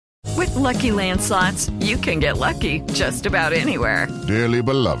With Lucky Land Slots, you can get lucky just about anywhere. Dearly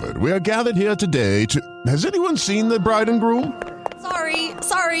beloved, we are gathered here today to... Has anyone seen the bride and groom?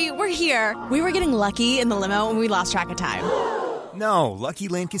 Sorry, we're here. We were getting lucky in the limo and we lost track of time. No, Lucky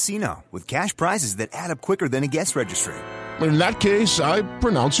Land Casino, with cash prizes that add up quicker than a guest registry. In that case, I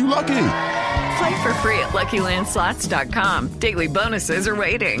pronounce you lucky. Play for free at LuckyLandSlots.com. Daily bonuses are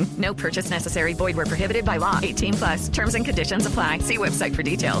waiting. No purchase necessary. Void where prohibited by law. 18+. Terms and conditions apply. See website for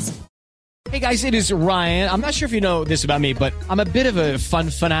details. Hey guys, it is Ryan. I'm not sure if you know this about me, but I'm a bit of a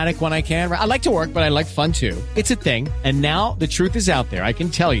fun fanatic when I can. I like to work, but I like fun too. It's a thing. And now the truth is out there. I can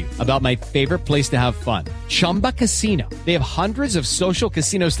tell you about my favorite place to have fun. Chumba Casino. They have hundreds of social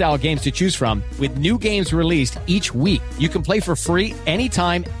casino style games to choose from with new games released each week. You can play for free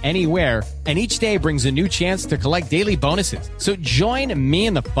anytime, anywhere. And each day brings a new chance to collect daily bonuses. So join me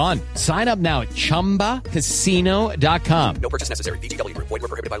in the fun. Sign up now at ChumbaCasino.com. No purchase necessary. VGW Group. Void where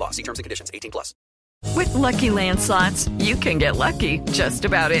prohibited by law. See terms and conditions. 18+. With Lucky Land Slots, you can get lucky just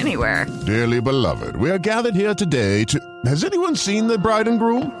about anywhere. Dearly beloved, we are gathered here today to... Has anyone seen the bride and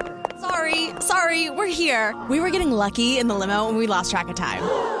groom? Sorry, we're here. We were getting lucky in the limo and we lost track of time.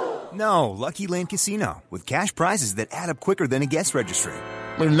 No, Lucky Land Casino, with cash prizes that add up quicker than a guest registry.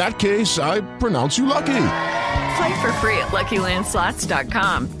 In that case, I pronounce you lucky. Play for free at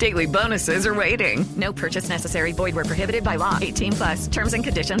LuckyLandSlots.com. Daily bonuses are waiting. No purchase necessary. Void where prohibited by law. 18+. Terms and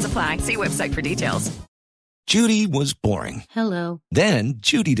conditions apply. See website for details. Judy was boring. Hello. Then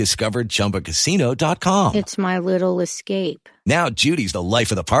Judy discovered ChumbaCasino.com. It's my little escape. Now Judy's the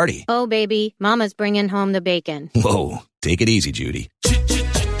life of the party. Oh, baby, mama's bringing home the bacon. Whoa, take it easy, Judy.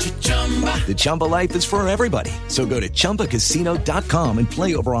 The Chumba life is for everybody. So go to ChumbaCasino.com and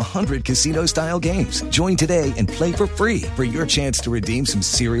play over 100 casino-style games. Join today and play for free for your chance to redeem some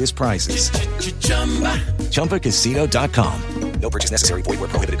serious prizes. ChumbaCasino.com. No purchase necessary. Void where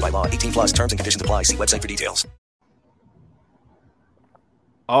prohibited by law. 18+. Terms and conditions apply. See website for details.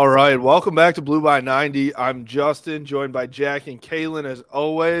 All right, welcome back to Blue by 90. I'm Justin, joined by Jack and Kaylin as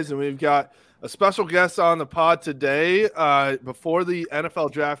always, and we've got a special guest on the pod today. Before the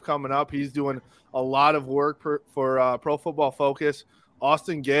NFL draft coming up, he's doing a lot of work for Pro Football Focus.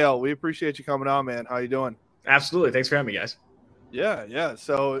 Austin Gale, we appreciate you coming on, man. How you doing? Absolutely. Thanks for having me, guys. Yeah.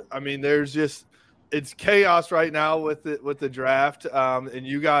 So, I mean, it's chaos right now with the draft, and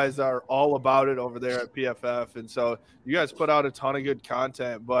you guys are all about it over there at PFF. And so you guys put out a ton of good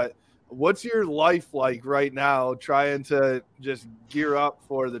content. But what's your life like right now trying to just gear up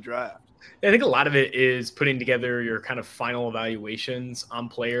for the draft? I think a lot of it is putting together your kind of final evaluations on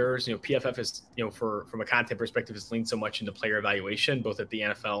players. PFF is, from a content perspective, has leaned so much into player evaluation, both at the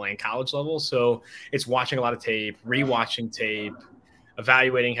NFL and college level. So it's watching a lot of tape, rewatching tape,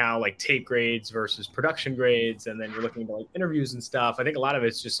 evaluating how like tape grades versus production grades, and then you're looking at like interviews and stuff. I think a lot of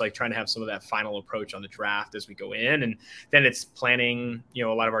it's just like trying to have some of that final approach on the draft as we go in, and then it's planning, a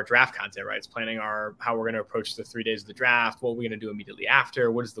lot of our draft content, right? It's planning how we're going to approach the 3 days of the draft, what we're going to do immediately after,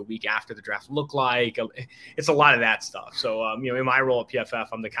 what does the week after the draft look like. It's a lot of that stuff. So, in my role at PFF,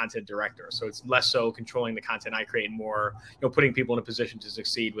 I'm the content director, so it's less so controlling the content I create and more, putting people in a position to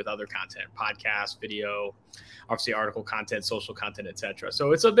succeed with other content, podcast, video, obviously article content, social content, etc.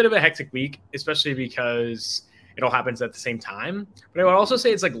 So it's a bit of a hectic week, especially because it all happens at the same time. But I would also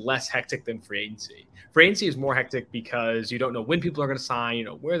say it's like less hectic than free agency. Free agency is more hectic because you don't know when people are going to sign,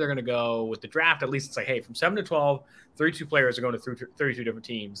 where they're going to go. With the draft, at least it's like, hey, from 7 to 12, 32 players are going to 32 different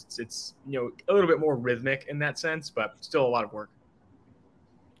teams. It's a little bit more rhythmic in that sense, but still a lot of work.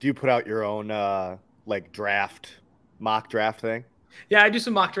 Do you put out your own mock draft thing? Yeah, I do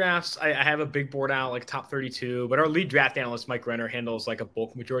some mock drafts. I have a big board out, like top 32, but our lead draft analyst, Mike Renner, handles like a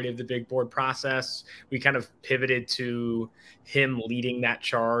bulk majority of the big board process. We kind of pivoted to him leading that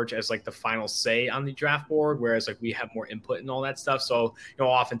charge as like the final say on the draft board, whereas like we have more input and all that stuff. So, I'll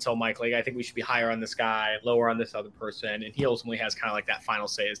often tell Mike, like, I think we should be higher on this guy, lower on this other person. And he ultimately has kind of like that final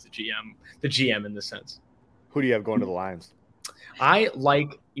say as the GM in this sense. Who do you have going to the Lions? I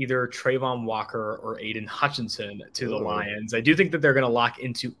like either Trayvon Walker or Aiden Hutchinson to the Lions. I do think that they're going to lock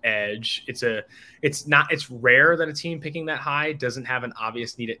into edge. It's rare that a team picking that high doesn't have an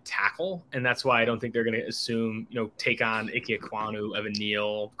obvious need at tackle. And that's why I don't think they're going to assume, take on Ike Ekwonu, Evan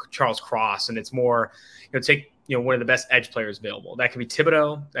Neal, Charles Cross. And it's more, take, one of the best edge players available. That could be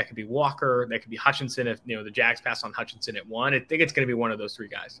Thibodeau, that could be Walker, that could be Hutchinson. If, the Jags pass on Hutchinson at 1, I think it's going to be one of those 3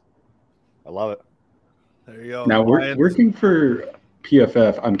 guys. I love it. There you go. Now, working for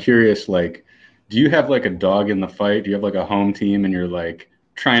PFF, I'm curious, do you have like a dog in the fight? Do you have like a home team and you're like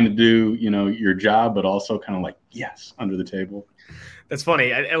trying to do, your job, but also kind of like yes, under the table. That's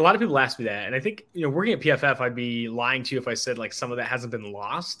funny. A lot of people ask me that. And I think, working at PFF, I'd be lying to you if I said like some of that hasn't been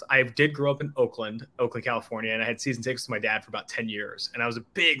lost. I did grow up in Oakland, California, and I had season tickets to my dad for about 10 years. And I was a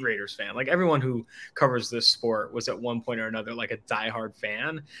big Raiders fan. Like everyone who covers this sport was at one point or another like a diehard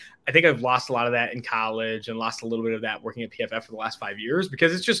fan. I think I've lost a lot of that in college and lost a little bit of that working at PFF for the last 5 years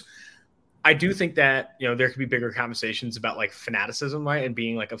because it's just, I do think that, there could be bigger conversations about like fanaticism, right? And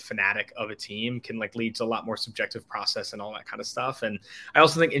being like a fanatic of a team can like lead to a lot more subjective process and all that kind of stuff. And I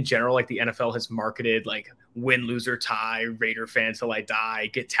also think in general, like the NFL has marketed like win, lose or tie, Raider fan till I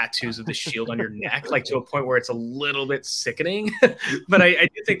die, get tattoos of the shield on your neck, like to a point where it's a little bit sickening. But I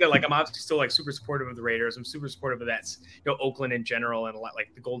do think that like, I'm obviously still like super supportive of the Raiders. I'm super supportive of that, Oakland in general and a lot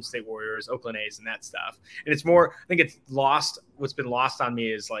like the Golden State Warriors, Oakland A's and that stuff. And it's more, I think it's lost. What's been lost on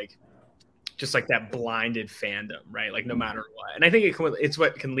me is like, just like that blinded fandom, right? Like no matter what. And I think it's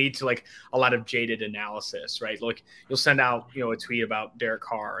what can lead to like a lot of jaded analysis, right? Like you'll send out, a tweet about Derek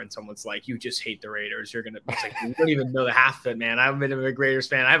Carr and someone's like, you just hate the Raiders. It's like, you don't even know the half of it, man. I've been a big Raiders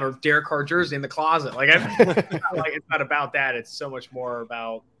fan. I have a Derek Carr jersey in the closet. Like, it's not about that. It's so much more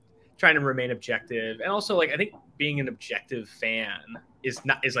about trying to remain objective. And also like, I think being an objective fan is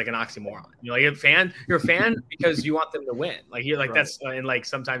like an oxymoron. You're a fan because you want them to win. Like you're like, right. That's, and like,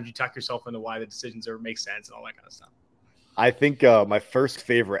 sometimes you tuck yourself into why the decisions make sense and all that kind of stuff. I think my first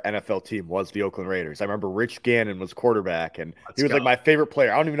favorite NFL team was the Oakland Raiders. I remember Rich Gannon was quarterback and he was like my favorite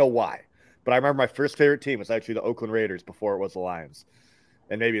player. I don't even know why, but I remember my first favorite team was actually the Oakland Raiders before it was the Lions.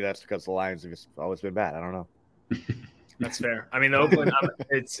 And maybe that's because the Lions have just always been bad. I don't know. That's fair. I mean, the Oakland,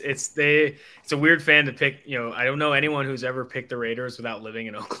 it's a weird fan to pick. I don't know anyone who's ever picked the Raiders without living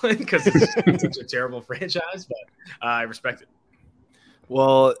in Oakland because it's such a terrible franchise, but I respect it.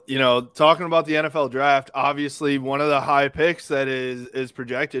 Well, talking about the NFL draft, obviously one of the high picks that is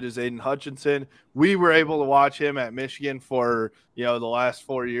projected is Aiden Hutchinson. We were able to watch him at Michigan for, the last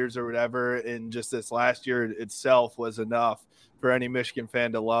 4 years or whatever. And just this last year itself was enough for any Michigan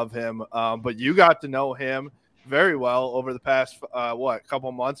fan to love him. But you got to know him very well over the past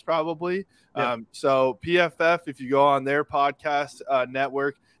couple months probably. Yeah. So PFF, if you go on their podcast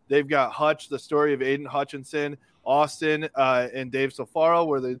network, they've got Hutch, the story of Aiden Hutchinson. Austin and Dave Sofaro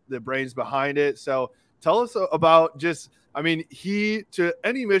were the brains behind it. So tell us about he, to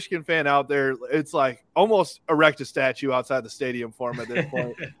any Michigan fan out there, it's like almost erect a statue outside the stadium for him at this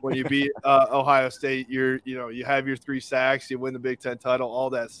point. When you beat Ohio State, you have your 3 sacks, you win the Big Ten title, all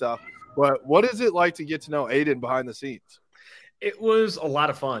that stuff. But what is it like to get to know Aiden behind the scenes? It was a lot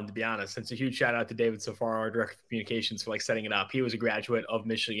of fun, to be honest. It's a huge shout out to David Sofaro, our director of communications, for setting it up. He was a graduate of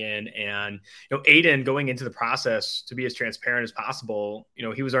Michigan, and Aiden, going into the process, to be as transparent as possible,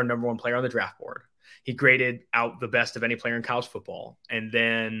 he was our number 1 player on the draft board. He graded out the best of any player in college football. And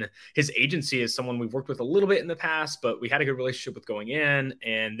then his agency is someone we've worked with a little bit in the past, but we had a good relationship with going in.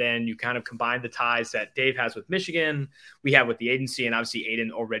 And then you kind of combine the ties that Dave has with Michigan, we have with the agency, and obviously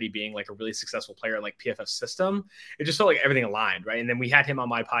Aiden already being like a really successful player in like PFF system. It just felt like everything aligned, right? And then we had him on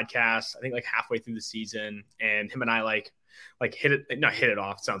my podcast, I think like halfway through the season, and him and I not hit it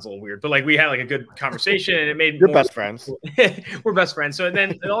off. It sounds a little weird, but like we had like a good conversation and it made best friends. We're best friends. So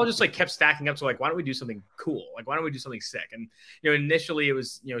then it all just like kept stacking up to like, why don't we do something cool? Like, why don't we do something sick? And, initially it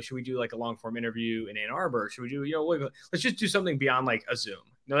was, should we do like a long form interview in Ann Arbor? Should we do, let's just do something beyond like a Zoom.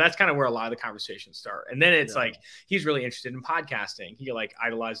 That's kind of where a lot of the conversations start. And then it's like, he's really interested in podcasting. He like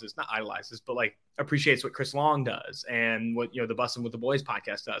not idolizes, but like appreciates what Chris Long does and what, the Bussin' with the Boys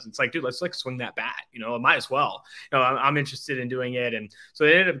podcast does. It's like, dude, let's like swing that bat, it might as well. I'm interested in doing it. And so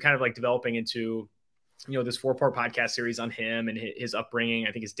it ended up kind of like developing into, this 4-part podcast series on him and his upbringing.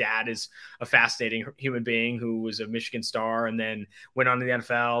 I think his dad is a fascinating human being who was a Michigan star and then went on to the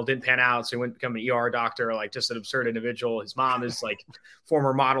NFL, didn't pan out. So he went to become an ER doctor, like just an absurd individual. His mom is like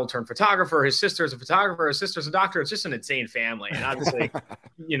former model turned photographer. His sister is a photographer. His sister's a doctor. It's just an insane family. And obviously,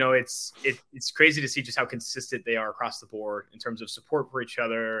 it's crazy to see just how consistent they are across the board in terms of support for each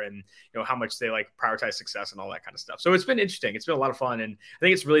other and, how much they like prioritize success and all that kind of stuff. So it's been interesting. It's been a lot of fun. And I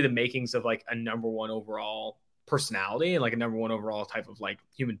think it's really the makings of like a number 1 overall personality and like a number 1 overall type of like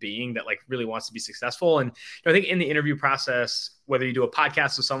human being that like really wants to be successful. And I think in the interview process, whether you do a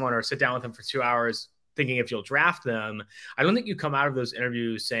podcast with someone or sit down with them for 2 hours, thinking if you'll draft them, I don't think you come out of those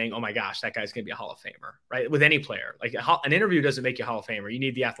interviews saying, oh my gosh, that guy's going to be a Hall of Famer, right? With any player, like an interview doesn't make you a Hall of Famer. You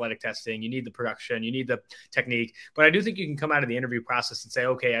need the athletic testing, you need the production, you need the technique. But I do think you can come out of the interview process and say,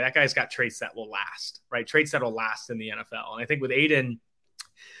 okay, that guy's got traits that will last, right? Traits that will last in the NFL. And I think with Aiden,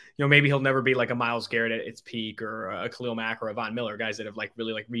 maybe he'll never be like a Myles Garrett at its peak or a Khalil Mack or a Von Miller, guys that have like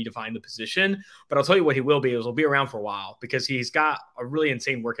really like redefined the position. But I'll tell you what he will be is he'll be around for a while because he's got a really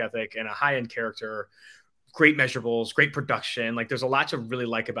insane work ethic and a high-end character, great measurables, great production. Like there's a lot to really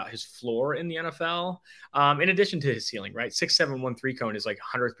like about his floor in the NFL. In addition to his ceiling, right? 6'7", 1.3 cone is like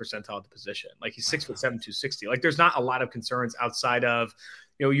 100th percentile at the position. Like he's 6'7", 260. Like there's not a lot of concerns outside of,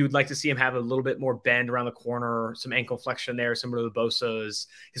 you would like to see him have a little bit more bend around the corner, some ankle flexion there, similar to the Bosa's.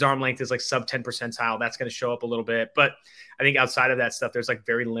 His arm length is like sub 10 percentile. That's going to show up a little bit. But I think outside of that stuff, there's like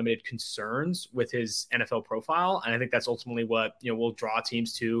very limited concerns with his NFL profile. And I think that's ultimately what, will draw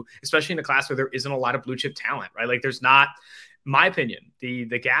teams to, especially in a class where there isn't a lot of blue chip talent, right? Like there's not, my opinion, the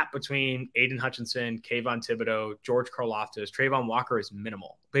gap between Aiden Hutchinson, Kayvon Thibodeaux, George Karlaftis, Trayvon Walker is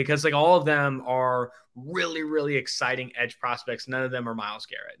minimal because like all of them are really, really exciting edge prospects. None of them are Myles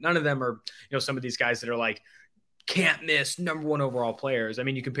Garrett. None of them are, some of these guys that are like, can't miss number one overall players. I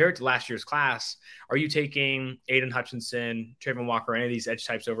mean, you compare it to last year's class. Are you taking Aiden Hutchinson, Trayvon Walker, any of these edge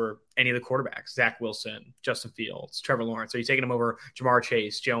types over any of the quarterbacks? Zach Wilson, Justin Fields, Trevor Lawrence. Are you taking them over Jamar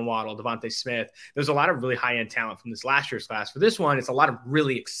Chase, Jalen Waddle, Devontae Smith? There's a lot of really high-end talent from this last year's class. For this one, it's a lot of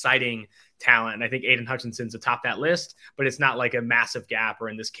really exciting talent. And I think Aiden Hutchinson's atop that list, but it's not like a massive gap or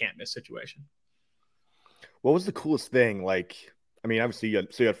in this can't miss situation. What was the coolest thing? Like, I mean, obviously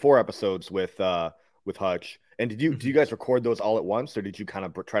you had 4 episodes with Hutch. And did you guys record those all at once, or did you kind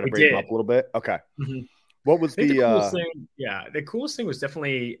of try to break them up a little bit? Okay. Mm-hmm. What was the coolest thing? Yeah, the coolest thing was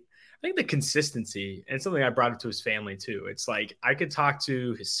definitely, I think, the consistency, and something I brought up to his family too. It's like I could talk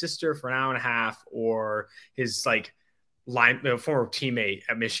to his sister for an hour and a half, or his former teammate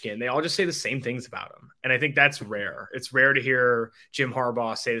at Michigan. They all just say the same things about him. And I think that's rare. It's rare to hear Jim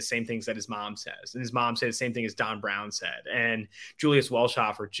Harbaugh say the same things that his mom says. And his mom say the same thing as Don Brown said. And Julius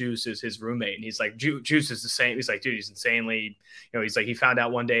Welshofer, Juice, is his roommate. And he's like, Juice is the same. He's like, dude, he's insanely, he's like, he found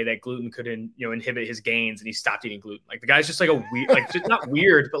out one day that gluten couldn't, inhibit his gains, and he stopped eating gluten. Like the guy's just like a weird, like just not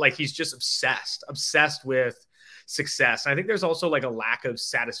weird, but like he's just obsessed with success. And I think there's also like a lack of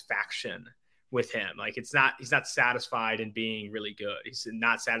satisfaction with him. Like he's not satisfied in being really good. He's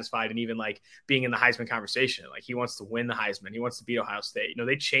not satisfied in even like being in the Heisman conversation. Like he wants to win the Heisman. He wants to beat Ohio State.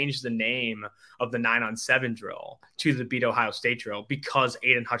 They changed the name of the 9-on-7 drill to the beat Ohio State drill because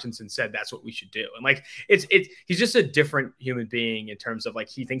Aiden Hutchinson said that's what we should do. And like, he's just a different human being in terms of like,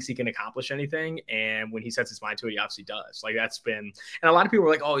 he thinks he can accomplish anything. And when he sets his mind to it, he obviously does. Like that's been, and a lot of people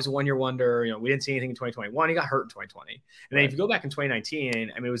were like, oh, he's a 1-year wonder. We didn't see anything in 2021. He got hurt in 2020. And then if you go back in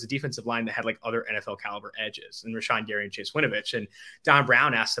 2019, I mean, it was a defensive line that had like other NFL caliber edges, and Rashawn Gary and Chase Winovich. And Don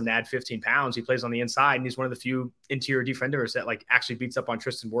Brown asked him to add 15 pounds. He plays on the inside, and he's one of the few interior defenders that like actually beats up on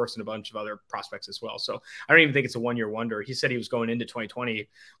Tristan Wirfs and a bunch of other prospects as well. So I don't even think it's a 1-year wonder. He said he was going into 2020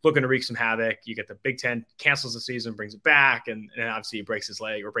 looking to wreak some havoc. You get the Big Ten cancels the season, brings it back, and obviously he breaks his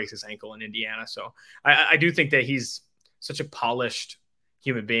leg or breaks his ankle in Indiana. So I do think that he's such a polished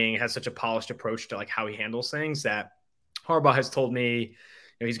human being, has such a polished approach to like how he handles things, that Harbaugh has told me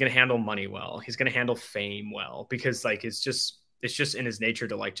he's going to handle money well. He's going to handle fame well, because like it's just in his nature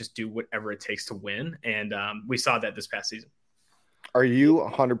to like just do whatever it takes to win. And we saw that this past season. Are you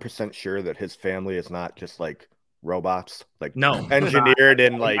 100% sure that his family is not just like robots, like no engineered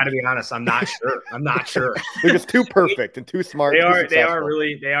and like? I gotta be honest, I'm not sure. They're just too perfect and too smart. They are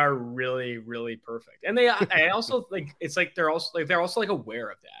really, really perfect. And I also like, it's like they're also like aware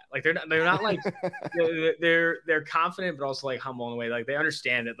of that. Like they're not like they're confident, but also like humble in a way. Like they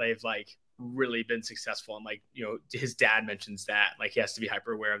understand that they've like really been successful, and like his dad mentions that like he has to be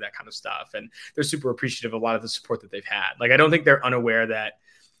hyper aware of that kind of stuff, and they're super appreciative of a lot of the support that they've had. Like I don't think they're unaware that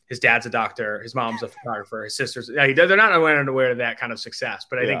his dad's a doctor, his mom's a photographer, his sister's. They're not unaware of that kind of success,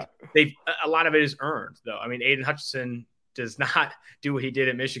 but I think a lot of it is earned, though. I mean, Aiden Hutchinson does not do what he did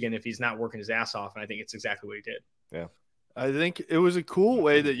at Michigan if he's not working his ass off, and I think it's exactly what he did. Yeah. I think it was a cool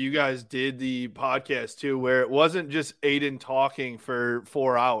way that you guys did the podcast too, where it wasn't just Aiden talking for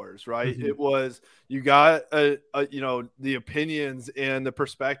 4 hours, right? Mm-hmm. It was, you got the opinions and the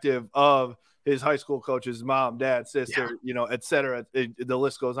perspective of his high school coaches, mom, dad, sister, et cetera. The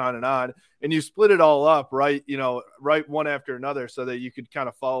list goes on. And you split it all up, right? Right one after another, so that you could kind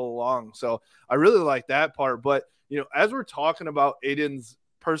of follow along. So I really like that part. But, as we're talking about Aiden's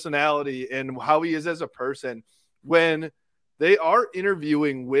personality and how he is as a person, when they are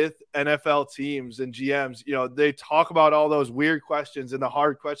interviewing with NFL teams and GMs, they talk about all those weird questions and the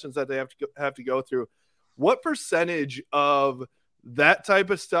hard questions that they have to go through. What percentage of that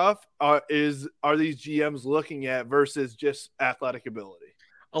type of stuff are these GMs looking at versus just athletic ability?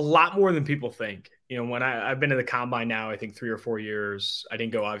 A lot more than people think. When I've been to the combine now, I think 3 or 4 years. I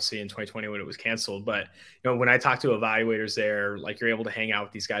didn't go obviously in 2020 when it was canceled, but when I talk to evaluators there, like you're able to hang out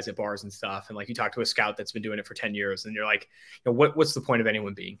with these guys at bars and stuff. And like you talk to a scout that's been doing it for 10 years and you're like, what's the point of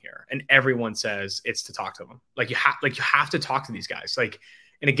anyone being here? And everyone says it's to talk to them. Like you have to talk to these guys. Like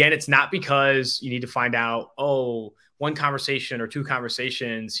And again, it's not because you need to find out, one conversation or two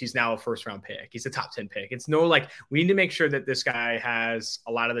conversations, he's now a first round pick. He's a top 10 pick. It's no, like, we need to make sure that this guy has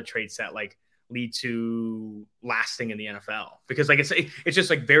a lot of the traits that like lead to lasting in the NFL, because like, it's just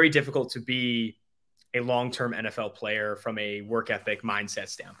like very difficult to be a long-term NFL player from a work ethic mindset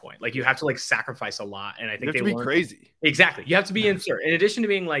standpoint. Like, you have to like sacrifice a lot. And I think you have to be crazy. Exactly. You have to be in addition to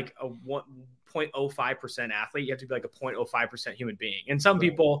being like a 0.05% athlete, you have to be like a 0.05% human being. And some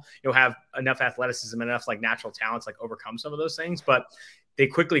people, have enough athleticism, enough like natural talents, like overcome some of those things, but they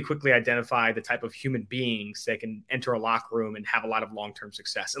quickly identify the type of human beings that can enter a locker room and have a lot of long-term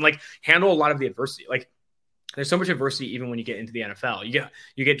success and like handle a lot of the adversity. Like, there's so much adversity even when you get into the NFL.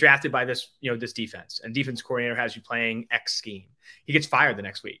 You get drafted by this, this defense, and defense coordinator has you playing X scheme. He gets fired the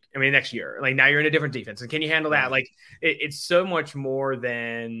next year. Like, now you're in a different defense. And can you handle that? Like, it's so much more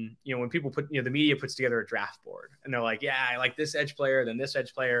than, when people put, the media puts together a draft board and they're like, yeah, I like this edge player, then this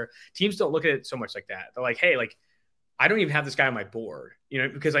edge player. Teams don't look at it so much like that. They're like, hey, like, I don't even have this guy on my board,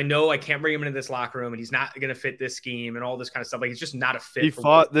 because I know I can't bring him into this locker room and he's not going to fit this scheme and all this kind of stuff. Like, it's just not a fit. He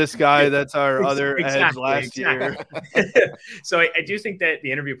fought this guy. That's our other edge last year. So I do think that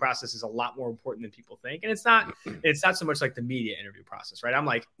the interview process is a lot more important than people think. And it's not so much like the media interview process, right? I'm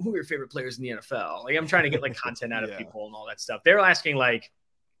like, who are your favorite players in the NFL? Like, I'm trying to get like content out of people and all that stuff. They're asking like,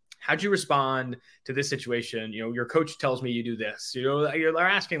 how'd you respond to this situation? Your coach tells me you do this. They're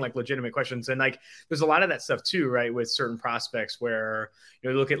asking like legitimate questions. And like, there's a lot of that stuff too, right? With certain prospects where,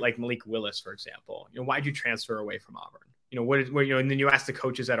 look at like Malik Willis, for example. Why'd you transfer away from Auburn? And then you ask the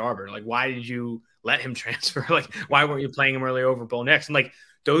coaches at Auburn, like, why did you let him transfer? Like, why weren't you playing him early over Bo Nix? And like,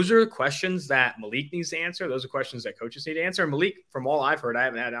 those are questions that Malik needs to answer. Those are questions that coaches need to answer. And Malik, from all I've heard, I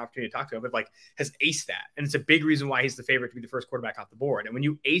haven't had an opportunity to talk to him, but like, has aced that. And it's a big reason why he's the favorite to be the first quarterback off the board. And when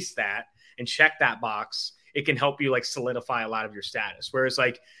you ace that and check that box, it can help you like solidify a lot of your status. Whereas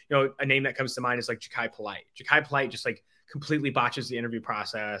like, a name that comes to mind is like Ja'Kai Polite. Ja'Kai Polite just like completely botches the interview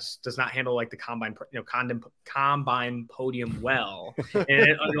process, does not handle like the combine podium well. And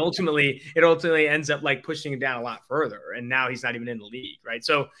it ultimately ends up like pushing him down a lot further. And now he's not even in the league. Right.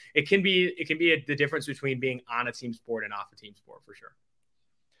 So it can be the difference between being on a team sport and off a team sport for sure.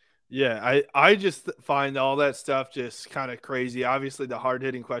 Yeah, I just find all that stuff just kind of crazy. Obviously, the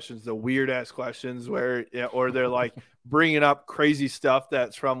hard-hitting questions, the weird-ass questions or they're like bringing up crazy stuff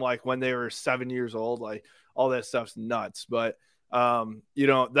that's from like when they were 7 years old. Like, all that stuff's nuts. But,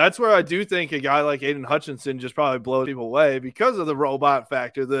 that's where I do think a guy like Aiden Hutchinson just probably blows people away because of the robot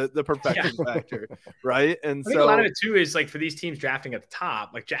factor, the perfection factor, right? And I think a lot of it too is like for these teams drafting at the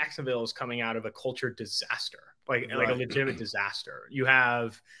top, like Jacksonville is coming out of a culture disaster, like a legitimate disaster. You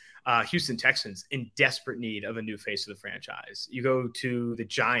have Houston Texans in desperate need of a new face of the franchise. You go to the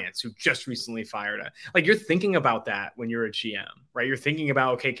Giants, who just recently fired you're thinking about that when you're a GM, right? You're thinking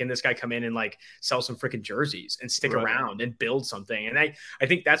about, okay, can this guy come in and like sell some freaking jerseys and stick around and build something? And I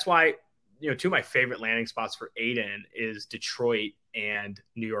think that's why, two of my favorite landing spots for Aiden is Detroit and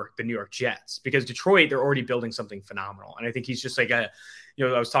the New York Jets, because Detroit, they're already building something phenomenal. And I think he's just like I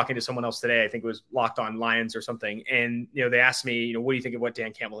was talking to someone else today, I think it was Locked On Lions or something. And, they asked me, what do you think of what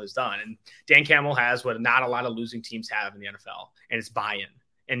Dan Campbell has done? And Dan Campbell has what not a lot of losing teams have in the NFL, and it's buy-in.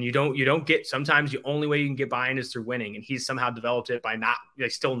 And you don't get, sometimes the only way you can get buy-in is through winning. And he's somehow developed it by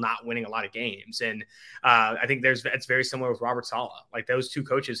still not winning a lot of games. And I think it's very similar with Robert Saleh. Like, those two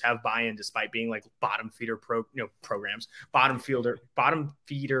coaches have buy-in despite being like bottom feeder programs, bottom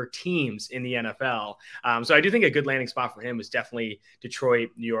feeder teams in the NFL. So I do think a good landing spot for him is definitely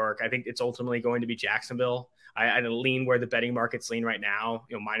Detroit, New York. I think it's ultimately going to be Jacksonville. I lean where the betting markets lean right now,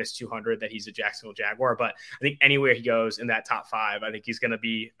 minus 200 that he's a Jacksonville Jaguar. But I think anywhere he goes in that top five, I think he's going to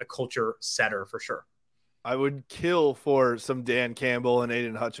be a culture setter for sure. I would kill for some Dan Campbell and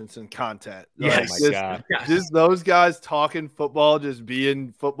Aiden Hutchinson content. Yes. God. Just those guys talking football, just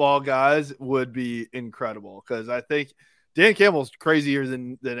being football guys would be incredible. Because I think Dan Campbell's crazier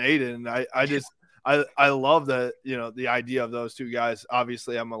than Aiden. I love that, the idea of those two guys.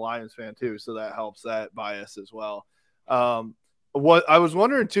 Obviously, I'm a Lions fan too, so that helps that bias as well. What I was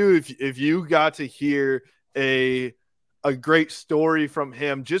wondering too, if you got to hear a great story from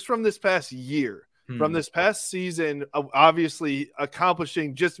him just from this past year, from this past season, obviously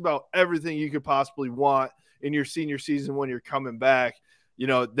accomplishing just about everything you could possibly want in your senior season when you're coming back.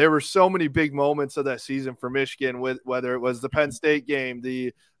 There were so many big moments of that season for Michigan, with whether it was the Penn State game,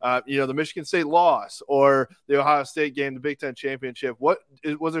 the Michigan State loss, or the Ohio State game, the Big Ten championship.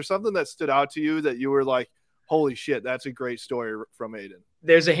 Was there something that stood out to you that you were like, holy shit, that's a great story from Aiden?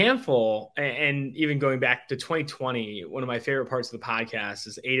 There's a handful. And even going back to 2020, one of my favorite parts of the podcast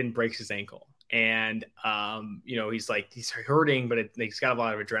is Aiden breaks his ankle. And, he's hurting, but he's got a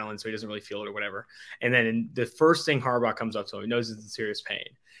lot of adrenaline, so he doesn't really feel it or whatever. And then the first thing Harbaugh comes up to him, he knows he's in serious pain.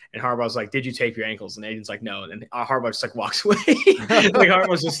 And Harbaugh's like, "Did you tape your ankles?" And Aiden's like, "No." And then Harbaugh just like walks away. Like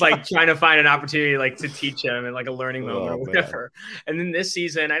Harbaugh's just like trying to find an opportunity like to teach him and like a learning moment or whatever. Man. And then this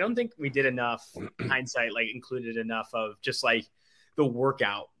season, I don't think we did enough hindsight, like included enough of just like the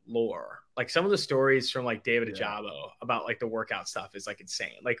workout lore. Like some of the stories from like David Ojabo about like the workout stuff is like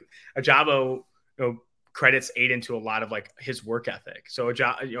insane. Like Ojabo, credits Aiden to a lot of like his work ethic. So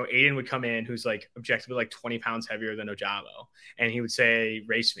Aiden would come in who's like objectively like 20 pounds heavier than Ojabo, and he would say,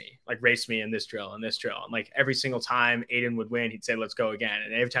 race me in this drill and this drill. And like every single time Aiden would win, he'd say, "Let's go again."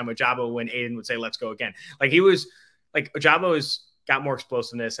 And every time Ojabo would win, Aiden would say, "Let's go again." Like he was like, Ojabo's got more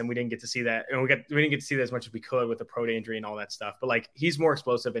explosiveness, and we didn't get to see that. And we didn't get to see that as much as we could with the pro day injury and all that stuff. But like he's more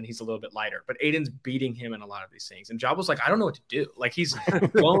explosive and he's a little bit lighter. But Aiden's beating him in a lot of these things. And Jabo's like, I don't know what to do. Like he's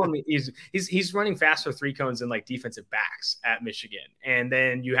blowing me. He's running faster 3 cones than like defensive backs at Michigan. And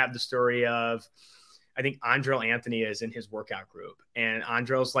then you have the story of, I think Andrel Anthony is in his workout group, and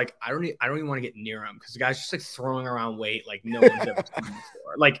Andrel's like, I don't even want to get near him because the guy's just like throwing around weight like no one's ever seen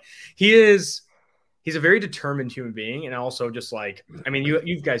before. Like he's a very determined human being. And also just like, I mean,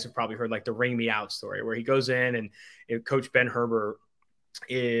 you guys have probably heard like the ring me out story where he goes in and Coach Ben Herbert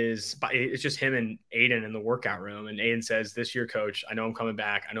it's just him and Aiden in the workout room. And Aiden says, "This year, coach, I know I'm coming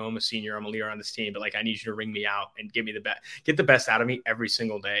back. I know I'm a senior. I'm a leader on this team, but like, I need you to ring me out and give me get the best out of me every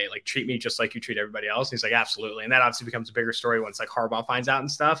single day. Like treat me just like you treat everybody else." And he's like, "Absolutely." And that obviously becomes a bigger story once like Harbaugh finds out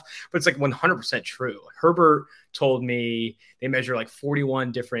and stuff, but it's like 100% true. Like, Herbert told me they measure like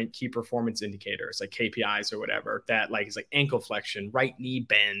 41 different key performance indicators, like KPIs or whatever, that like is like ankle flexion, right knee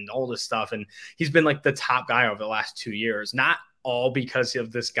bend, all this stuff. And he's been like the top guy over the last 2 years, not all because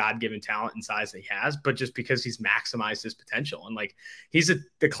of this God-given talent and size that he has, but just because he's maximized his potential. And like, he's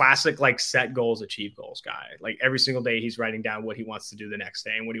the classic, like set goals, achieve goals guy. Like every single day he's writing down what he wants to do the next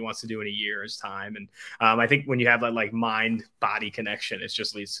day and what he wants to do in a year's time. And I think when you have that like mind body connection, it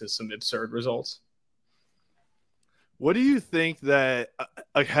just leads to some absurd results. What do you think that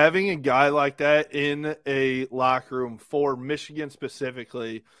having a guy like that in a locker room for Michigan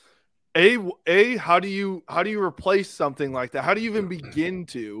specifically, how do you replace something like that? How do you even begin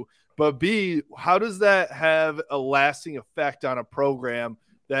to? But B, how does that have a lasting effect on a program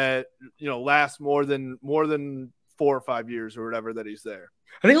that, lasts more than 4 or 5 years or whatever that he's there?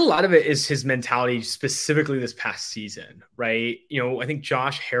 I think a lot of it is his mentality, specifically this past season, right? I think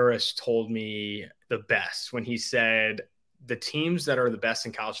Josh Harris told me the best when he said, the teams that are the best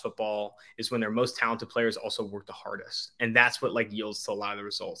in college football is when their most talented players also work the hardest. And that's what like yields to a lot of the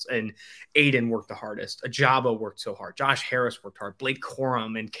results. And Aiden worked the hardest. Ojabo worked so hard. Josh Harris worked hard. Blake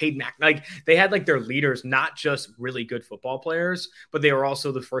Corum and Cade Mack. Like they had like their leaders, not just really good football players, but they were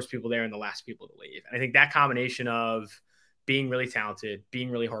also the first people there and the last people to leave. And I think that combination of being really talented, being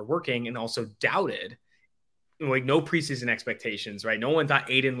really hardworking, and also doubted, like no preseason expectations, right? No one thought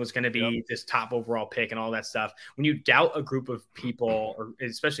Aiden was going to be this top overall pick and all that stuff. When you doubt a group of people, or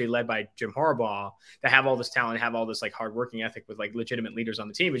especially led by Jim Harbaugh, that have all this talent, have all this like hardworking ethic with like legitimate leaders on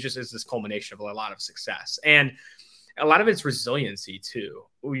the team, it just is this culmination of a lot of success. And a lot of it's resiliency too.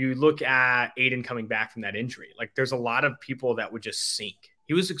 You look at Aiden coming back from that injury, like there's a lot of people that would just sink.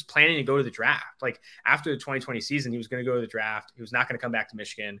 He was planning to go to the draft. Like after the 2020 season, he was going to go to the draft. He was not going to come back to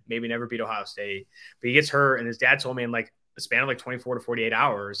Michigan, maybe never beat Ohio State, but he gets hurt. And his dad told me in like a span of like 24 to 48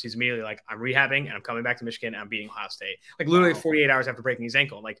 hours, he's immediately like, I'm rehabbing and I'm coming back to Michigan and I'm beating Ohio State. Like literally 48 hours after breaking his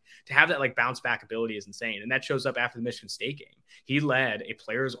ankle. Like to have that like bounce back ability is insane. And that shows up after the Michigan State game. He led a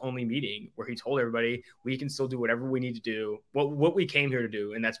players only meeting where he told everybody, we can still do whatever we need to do, what we came here to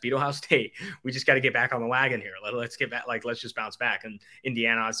do. And that's beat Ohio State. We just got to get back on the wagon here. Let's get back. Like, let's just bounce back. And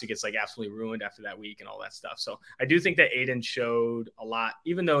Indiana obviously gets like absolutely ruined after that week and all that stuff. So I do think that Aiden showed a lot,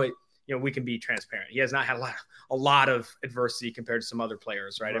 even though we can be transparent. He has not had a lot of adversity compared to some other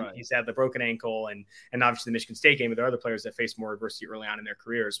players, right? I mean, he's had the broken ankle and obviously the Michigan State game, but there are other players that face more adversity early on in their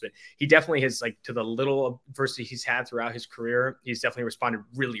careers. But he definitely has, like, to the little adversity he's had throughout his career, he's definitely responded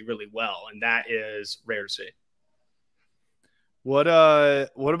really, really well. And that is rare to see. What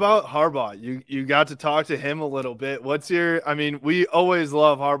about Harbaugh? You got to talk to him a little bit. We always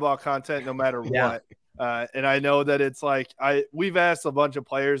love Harbaugh content no matter what. And I know that it's like we've asked a bunch of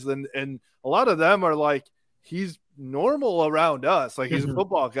players and a lot of them are like, he's normal around us. Like he's a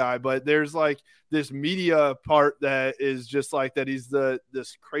football guy, but there's like this media part that is just like that. He's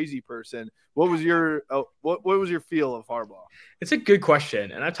this crazy person. What was your what was your feel of Harbaugh? It's a good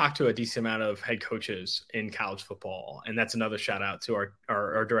question, and I've talked to a decent amount of head coaches in college football, and that's another shout out to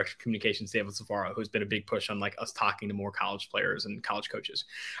our director of communications, David Savaro, who's been a big push on like us talking to more college players and college coaches.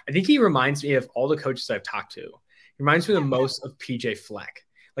 I think he reminds me of all the coaches I've talked to. He reminds me the most of PJ Fleck.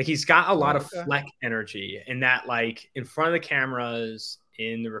 Like he's got a lot of Fleck energy in that, like in front of the cameras,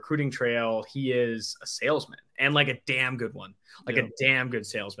 in the recruiting trail, he is a salesman and like a damn good one, like a damn good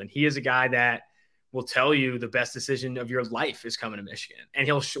salesman. He is a guy that will tell you the best decision of your life is coming to Michigan, and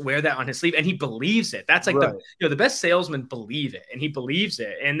he'll wear that on his sleeve, and he believes it. That's like the best salesmen believe it, and he believes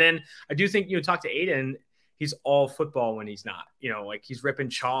it. And then I do think, talk to Aiden, he's all football when he's not, like he's ripping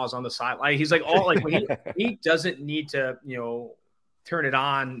chaws on the sideline. He's like all like when he doesn't need to, turn it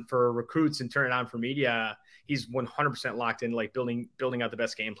on for recruits and turn it on for media. He's 100% locked in, like building out the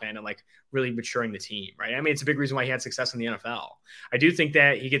best game plan and like really maturing the team. Right. I mean, it's a big reason why he had success in the NFL. I do think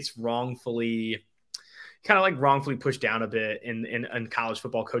that he gets wrongfully pushed down a bit in college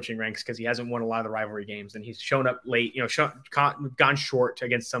football coaching ranks because he hasn't won a lot of the rivalry games, and he's shown up late, gone short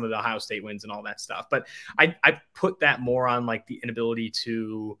against some of the Ohio State wins and all that stuff. But I put that more on like the inability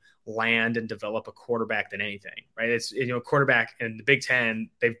to land and develop a quarterback than anything, right? It's, quarterback in the Big Ten,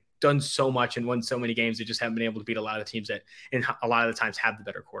 they've done so much and won so many games. They just haven't been able to beat a lot of the teams that in a lot of the times have the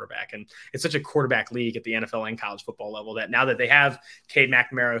better quarterback. And it's such a quarterback league at the NFL and college football level that now that they have Cade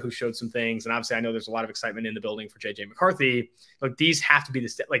McNamara, who showed some things, and obviously I know there's a lot of excitement in the building for JJ McCarthy. Like these have to be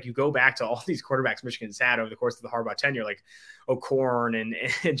like you go back to all these quarterbacks Michigan's had over the course of the Harbaugh tenure, like O'Korn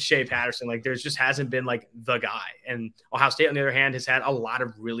and Shea Patterson. Like there's just hasn't been like the guy. And Ohio State, on the other hand, has had a lot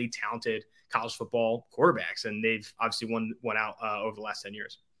of really talented college football quarterbacks, and they've obviously won out over the last 10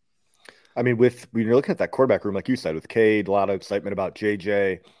 years. I mean, when you're looking at that quarterback room, like you said, with Cade, a lot of excitement about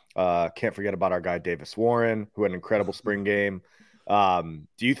JJ. Can't forget about our guy Davis Warren, who had an incredible spring game. When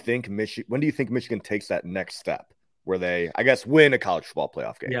do you think Michigan takes that next step where they, I guess, win a college football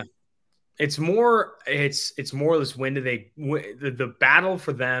playoff game? Yeah. It's more this when do they win? The battle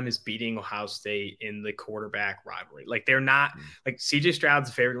for them is beating Ohio State in the quarterback rivalry. Like they're not like CJ Stroud's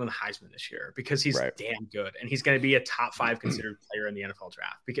the favorite to win the Heisman this year because he's damn good, and he's going to be a top 5 considered player in the NFL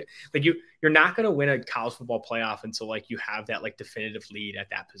draft. Because like you're not going to win a college football playoff until like you have that like definitive lead at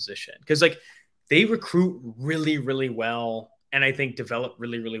that position, because like they recruit really, really well. And I think develop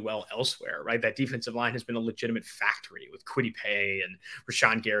really, really well elsewhere, right? That defensive line has been a legitimate factory with Kwity Paye and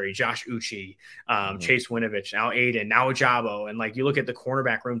Rashawn Gary, Josh Uche, Chase Winovich, now Aiden, now Ajabo. And like you look at the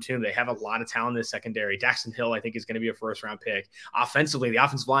cornerback room too, they have a lot of talent in the secondary. Daxton Hill, I think, is going to be a first-round pick. Offensively, the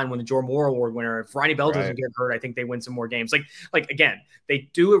offensive line won the Joe Moore Award winner. If Ronnie Bell doesn't get hurt, I think they win some more games. Like again, they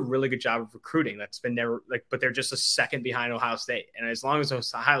do a really good job of recruiting. That's been never like, but they're just a second behind Ohio State. And as long as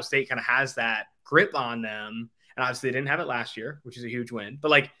Ohio State kind of has that grip on them, and obviously they didn't have it last year, which is a huge win.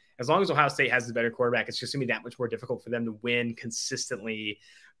 But like, as long as Ohio State has the better quarterback, it's just gonna be that much more difficult for them to win consistently,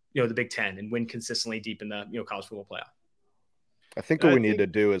 the Big Ten, and win consistently deep in the college football playoff. I think what we need to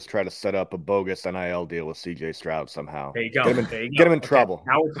do is try to set up a bogus NIL deal with CJ Stroud somehow. There you go. Get him in trouble.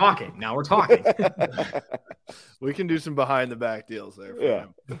 Now we're talking. We can do some behind the back deals there for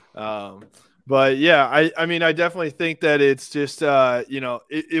him. But yeah, I mean, I definitely think that it's just,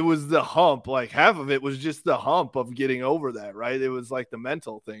 it was the hump. Like half of it was just the hump of getting over that, right? It was like the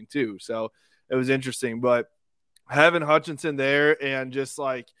mental thing too. So it was interesting. But having Hutchinson there and just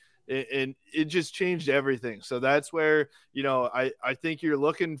like, and it just changed everything. So that's where, I think you're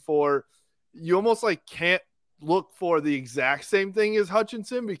looking for, you almost like can't look for the exact same thing as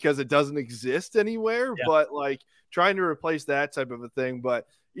Hutchinson because it doesn't exist anywhere, but like trying to replace that type of a thing. But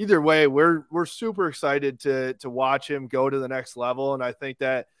either way, we're super excited to watch him go to the next level. And I think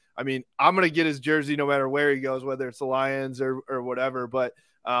that, I mean, I'm going to get his jersey no matter where he goes, whether it's the Lions or whatever. But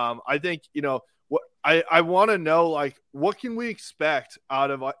I think, what I want to know, like, what can we expect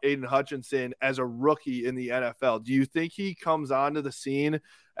out of Aiden Hutchinson as a rookie in the NFL? Do you think he comes onto the scene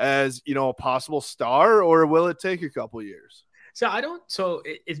as, a possible star, or will it take a couple years? So I'd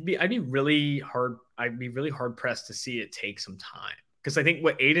be really hard pressed to see it take some time. Because I think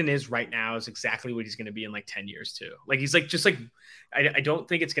what Aiden is right now is exactly what he's going to be in like 10 years too. Like he's like, just like, I don't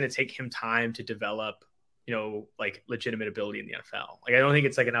think it's going to take him time to develop, like legitimate ability in the NFL. Like, I don't think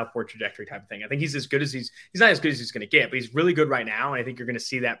it's like an upward trajectory type of thing. I think he's as good as he's not as good as he's going to get, but he's really good right now. And I think you're going to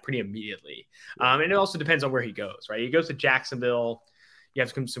see that pretty immediately. And it also depends on where he goes, right? He goes to Jacksonville. you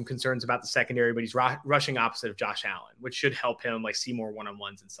have some concerns about the secondary, but he's rushing opposite of Josh Allen, which should help him like see more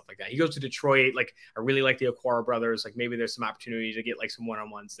one-on-ones and stuff like that. He goes to Detroit. Like, I really like the Okwara brothers. Like, maybe there's some opportunity to get like some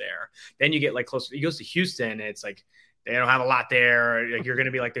one-on-ones there. Then you get like closer. He goes to Houston, and it's like they don't have a lot there. Like, you're going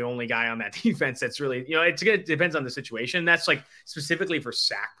to be like the only guy on that defense that's really, it depends on the situation. That's like specifically for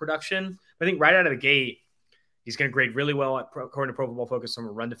sack production. I think right out of the gate, he's going to grade really well according to Pro Football Focus from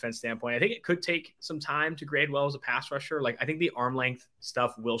a run defense standpoint. I think it could take some time to grade well as a pass rusher. Like, I think the arm length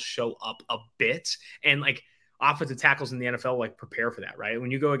stuff will show up a bit, and like offensive tackles in the NFL, like, prepare for that, right?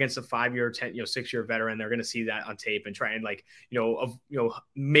 When you go against a 5-year, 10, 6-year veteran, they're going to see that on tape and try and like,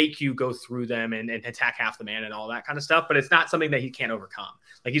 make you go through them and attack half the man and all that kind of stuff. But it's not something that he can't overcome.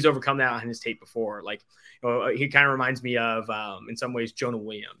 Like, he's overcome that on his tape before. Like, he kind of reminds me of, in some ways, Jonah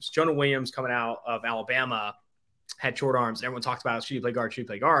Williams. Jonah Williams coming out of Alabama had short arms. Everyone talked about, should you play guard? Should you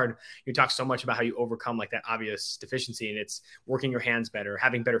play guard? You talk so much about how you overcome like that obvious deficiency, and it's working your hands better,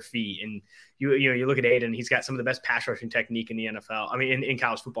 having better feet. And you look at Aiden, he's got some of the best pass rushing technique in the NFL. I mean, in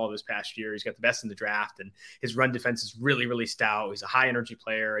college football this past year, he's got the best in the draft, and his run defense is really, really stout. He's a high energy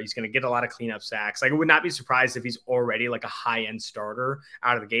player. He's going to get a lot of cleanup sacks. Like, I would not be surprised if he's already like a high end starter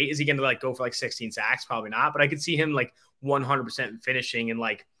out of the gate. Is he going to like go for like 16 sacks? Probably not, but I could see him like 100% finishing in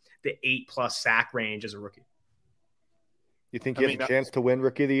like the 8+ sack range as a rookie. You think he has a chance to win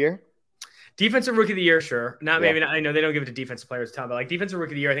Rookie of the Year? Defensive Rookie of the Year, sure. Maybe not. I know they don't give it to defensive players a ton, but like Defensive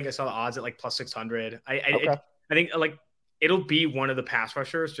Rookie of the Year, I think I saw the odds at like plus 600. I think like it'll be one of the pass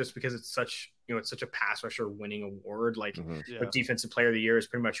rushers just because it's such a pass rusher winning award. Like, Defensive Player of the Year is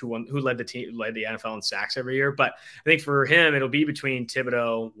pretty much who led the NFL in sacks every year. But I think for him, it'll be between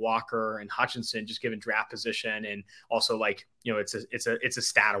Thibodeau, Walker, and Hutchinson, just given draft position, and also like, it's a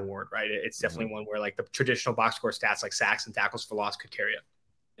stat award, right? It's definitely one where like the traditional box score stats like sacks and tackles for loss could carry it.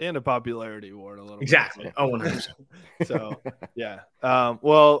 And a popularity award a little exactly. bit. Oh, 100%. So, yeah.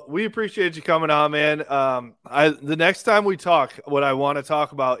 Well, we appreciate you coming on, man. The next time we talk, what I want to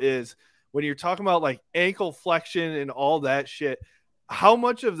talk about is when you're talking about like ankle flexion and all that shit, how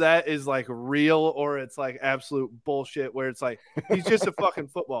much of that is like real or it's like absolute bullshit where it's like he's just a fucking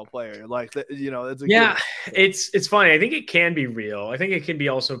football player. Like that, it's it's funny. I think it can be real. I think it can be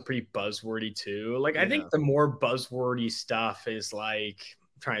also pretty buzzwordy too. Like, I think the more buzzwordy stuff is like,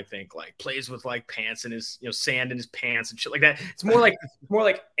 trying to think, like plays with like pants and his sand in his pants and shit like that. It's more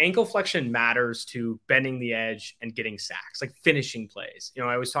like ankle flexion matters to bending the edge and getting sacks, like finishing plays.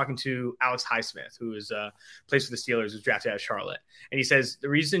 I was talking to Alex Highsmith, who is plays for the Steelers, who's drafted out of Charlotte, and he says the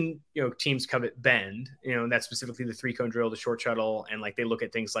reason teams covet bend, and that's specifically the 3-cone drill, the short shuttle, and like they look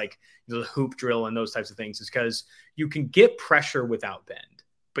at things like the hoop drill and those types of things, is because you can get pressure without bend,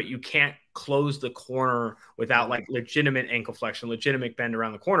 but you can't close the corner without like legitimate ankle flexion, legitimate bend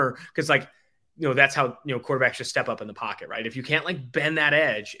around the corner. Cause like, that's how, quarterbacks just step up in the pocket, right? If you can't like bend that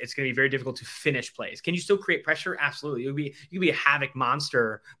edge, it's going to be very difficult to finish plays. Can you still create pressure? Absolutely. You could be a havoc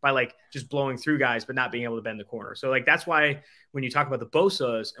monster by like just blowing through guys, but not being able to bend the corner. So like, that's why when you talk about the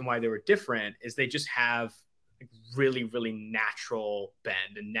Bosas and why they were different is they just have really, really natural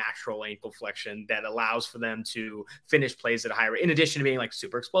bend and natural ankle flexion that allows for them to finish plays at a high rate, in addition to being like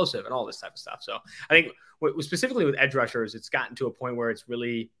super explosive and all this type of stuff. So I think specifically with edge rushers, it's gotten to a point where it's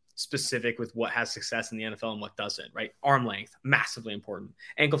really specific with what has success in the NFL and what doesn't, right? Arm length, massively important.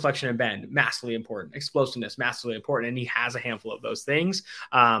 Ankle flexion and bend, massively important. Explosiveness, massively important. And he has a handful of those things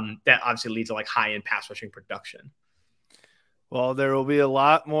that obviously leads to like high-end pass rushing production. Well, there will be a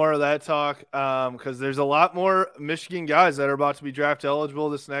lot more of that talk because there's a lot more Michigan guys that are about to be draft eligible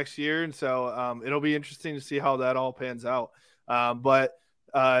this next year. And so it'll be interesting to see how that all pans out. But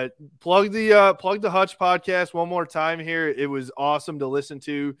plug the Hutch podcast one more time here. It was awesome to listen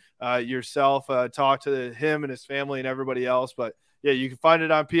to yourself talk to him and his family and everybody else. But yeah, you can find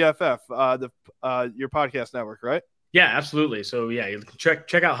it on PFF, your podcast network, right? Yeah, absolutely. So yeah, you can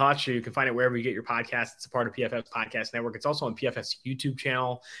check out Hutch. You can find it wherever you get your podcasts. It's a part of PFF's podcast network. It's also on PFF's YouTube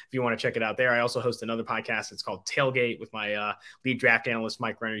channel if you want to check it out there. I also host another podcast. It's called Tailgate with my lead draft analyst,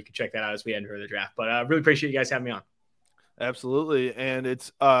 Mike Renner. You can check that out as we enter the draft. But I really appreciate you guys having me on. Absolutely. And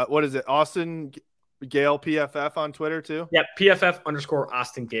it's what is it? Austin Gale PFF on Twitter too? Yeah, PFF _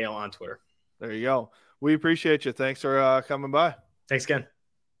 Austin Gale on Twitter. There you go. We appreciate you. Thanks for coming by. Thanks again.